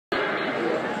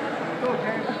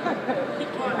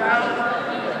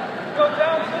Go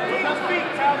Townsley. Go feet,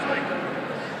 Townsley.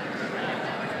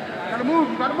 Gotta move,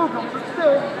 you gotta move, don't sit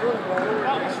still.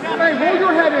 Hey, roll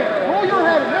your head in. Roll your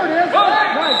head in. There it is.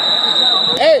 Nice.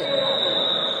 Hey!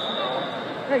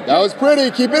 That was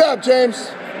pretty. Keep it up,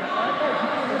 James.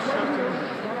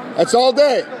 That's all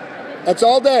day. That's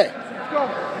all day. Let's go.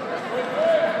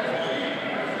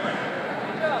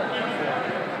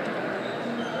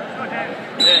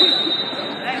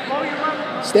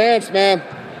 Stance, man.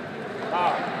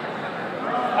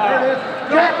 There it is.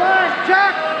 Jack,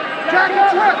 Jack, Jack, and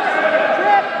trip.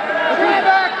 Trip. Trip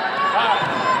back.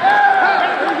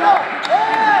 There we go.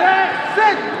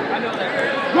 Sit.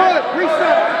 Good.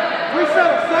 Reset.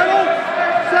 Reset. Settle.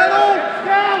 Settle.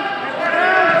 Down.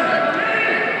 Down.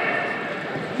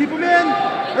 Keep them in.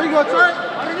 There you go. It's all right.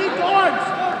 Underneath the arms.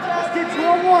 Let's get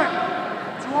 2-on-1.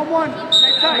 2-on-1.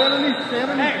 Stay underneath. Stay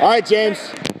underneath. All right, James.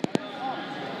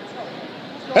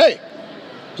 Hey,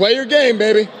 play your game,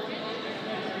 baby.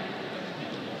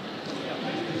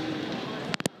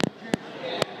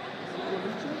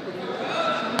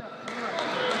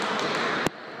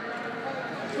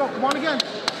 Let's go. Come on again.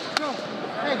 Let's go.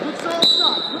 Hey, good solo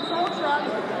shot. Good solo shot.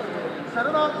 Set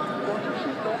it up. Don't just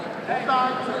shoot though. Don't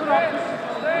die. Set it up.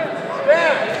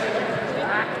 Stand.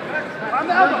 On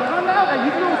the elbow. On the elbow.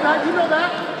 You know that. You know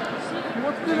that. He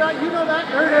wants to do that. You know that.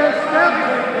 There it is. Step.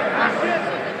 That's it.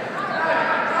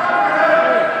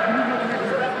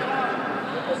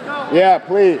 Yeah,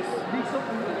 please.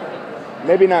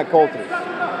 Maybe not Colton.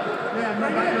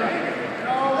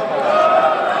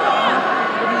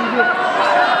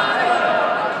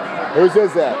 Whose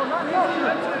is that?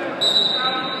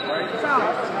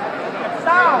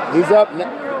 He's up.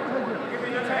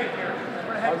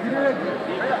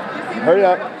 Hurry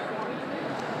up.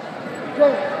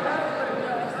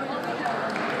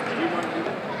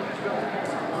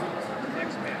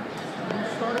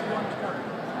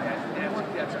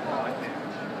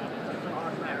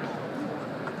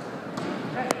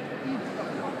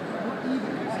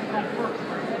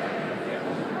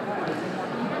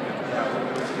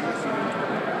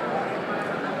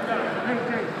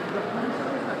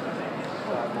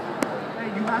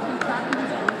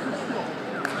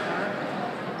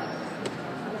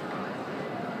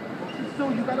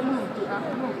 You gotta move. You have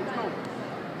to move. Let's go.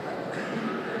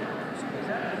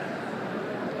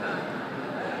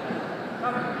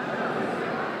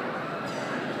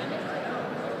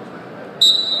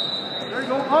 There you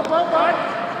go. Up, up, up.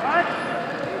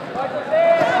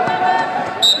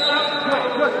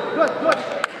 Good, good, good.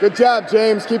 Good job,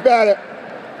 James. Keep at it.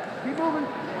 Keep moving.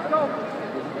 Let's go.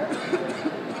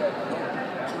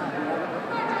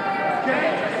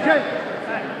 Jay.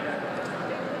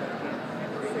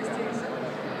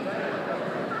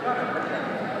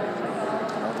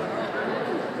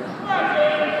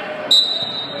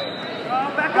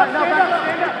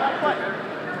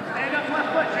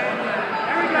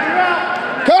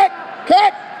 Cut!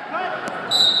 Cut!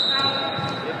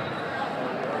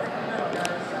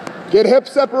 Get hip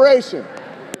separation.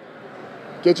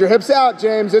 Get your hips out,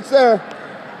 James. It's there.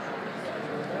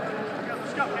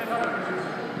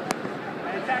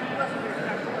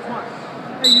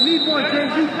 Hey, you need one,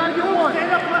 James. You gotta get one. You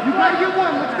gotta get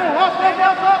one. Let's go. Up, up,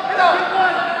 up, up. Get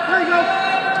one. There you go.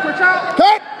 Switch out.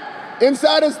 Cut!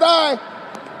 Inside his thigh.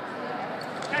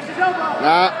 Catch his elbow.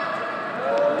 Nah.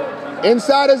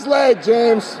 Inside his leg,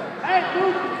 James. Hey,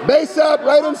 move. Base up,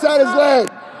 right inside his leg.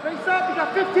 Base up. You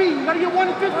got 15. You gotta get 1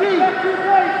 and 15. Let's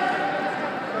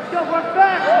go. Run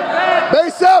back.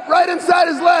 Base up, right inside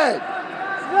his leg.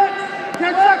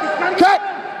 10 seconds. Gotta get Cut!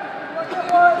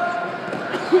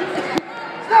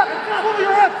 Stop. Move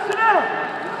your hips. Sit down.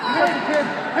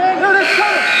 Hey, no, that's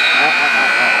coming.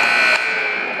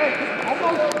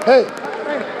 Hey.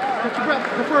 Hey, get your breath.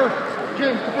 Defer.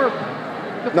 James, defer.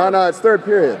 No, it's third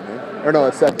period, man. Or no,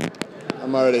 it's second.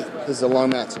 I'm already, this is a long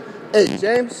match. Hey,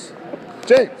 James.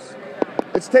 James.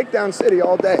 It's takedown city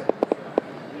all day.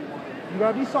 You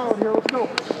gotta be solid here. Let's go.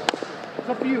 It's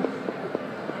up to you.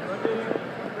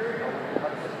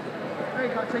 Hey,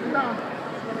 gotta take it down.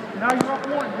 Now you're up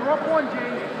 1. You're up 1,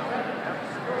 James.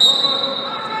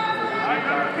 Alright,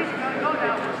 go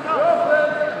now. Let's go.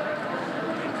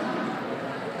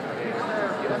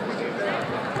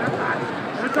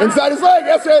 Inside his leg,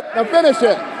 that's it. Now finish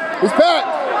it. He's packed.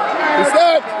 He's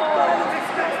stacked.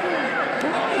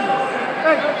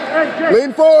 Hey,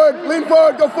 lean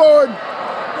forward, go forward.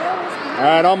 All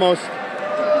right, almost.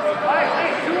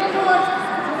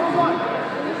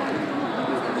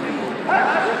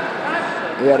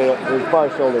 His far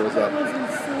shoulder was up.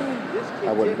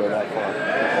 I wouldn't go that far.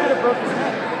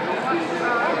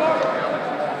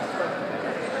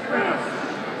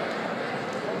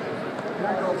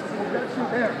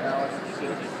 There.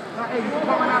 Hey, you come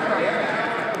on after.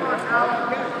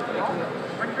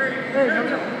 Hey,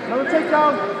 another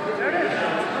takedown.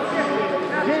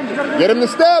 James, you gotta go. Get him the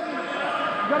step. You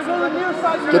gotta go to the near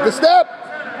side. Get the step.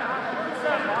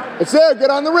 It's there. Get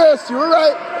on the wrist. You were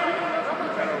right.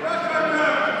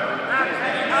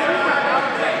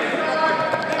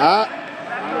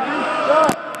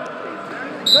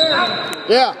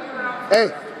 Yeah. Hey,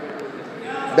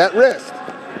 that wrist.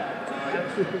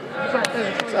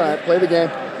 It's all right. Play the game.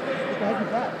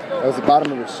 That was the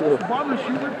bottom of his shoe. Bottom of the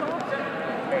shoe ripped off?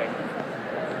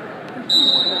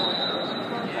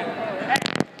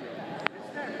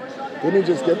 Didn't he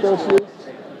just get those shoes?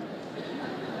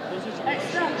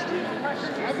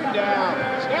 Snap him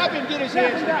down. Snap him, get his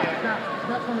hands together.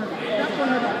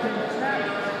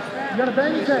 You gotta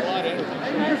bang his head.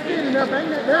 You're just standing there, bang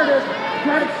that. There it is.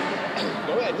 Got it.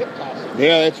 Go ahead, hip toss.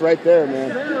 Yeah, it's right there, man.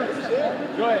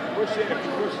 Go ahead, push it,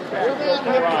 push it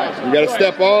back. You got to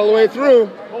step all the way through.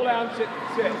 Hold down, sit.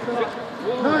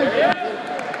 Nice.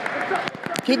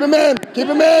 Keep him in. Keep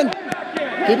him in.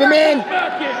 Keep him in.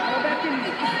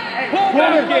 Pull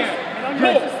back in.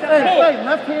 Hey,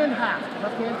 left hand half.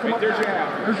 Left hand, come up. There's your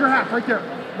half. There's your half, right there.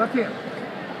 Left hand.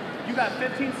 You got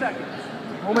 15 seconds.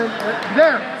 Moment.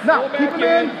 There. Now, keep him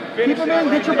in. Keep him in.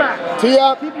 Get your back. Tee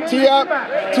up. Tee up.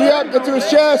 Tee up. Get to his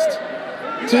chest.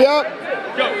 Tee up.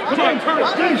 Go. Come on, turn it.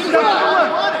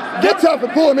 Get tough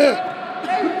and pull him in.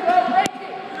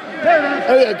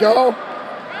 There you go.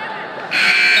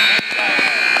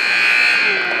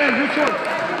 Hey, neutral.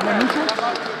 Neutral.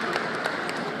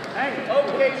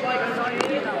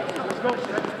 Let's go.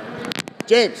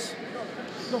 James.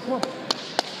 Go, come on.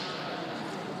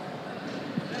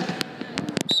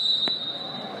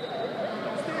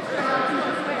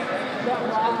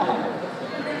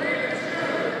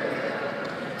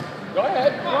 Go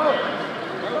ahead.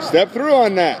 Step through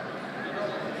on that.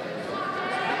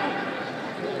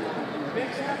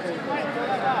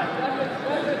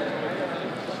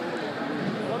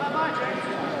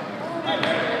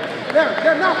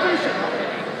 There, now finish it.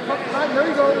 Right, there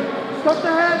you go. Stop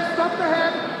the head, stop the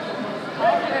head.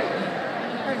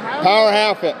 Power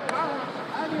half it.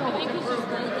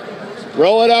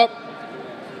 Roll it up.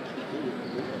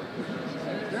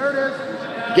 There it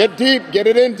is. Get deep. Get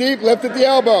it in deep. Lift at the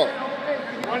elbow.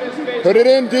 Put it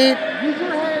in deep. Use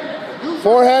your head.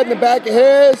 Forehead in the back of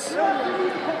his.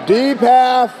 Deep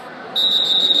half.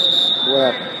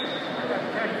 What happened?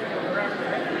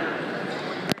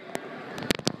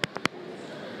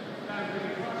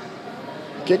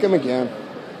 Kick him again.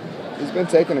 He's been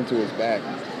taking him to his back.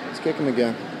 Let's kick him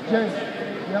again. James.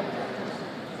 Yep.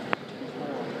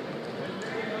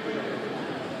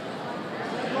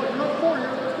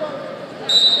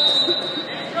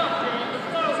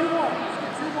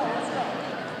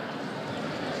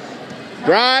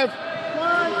 Drive.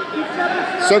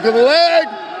 Circle the leg.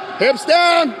 Hips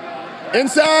down.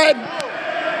 Inside.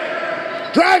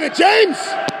 Drive it, James.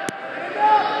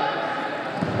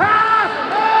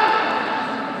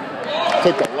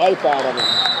 Took the life out of him.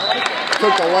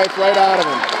 Took the life right out of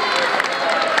him.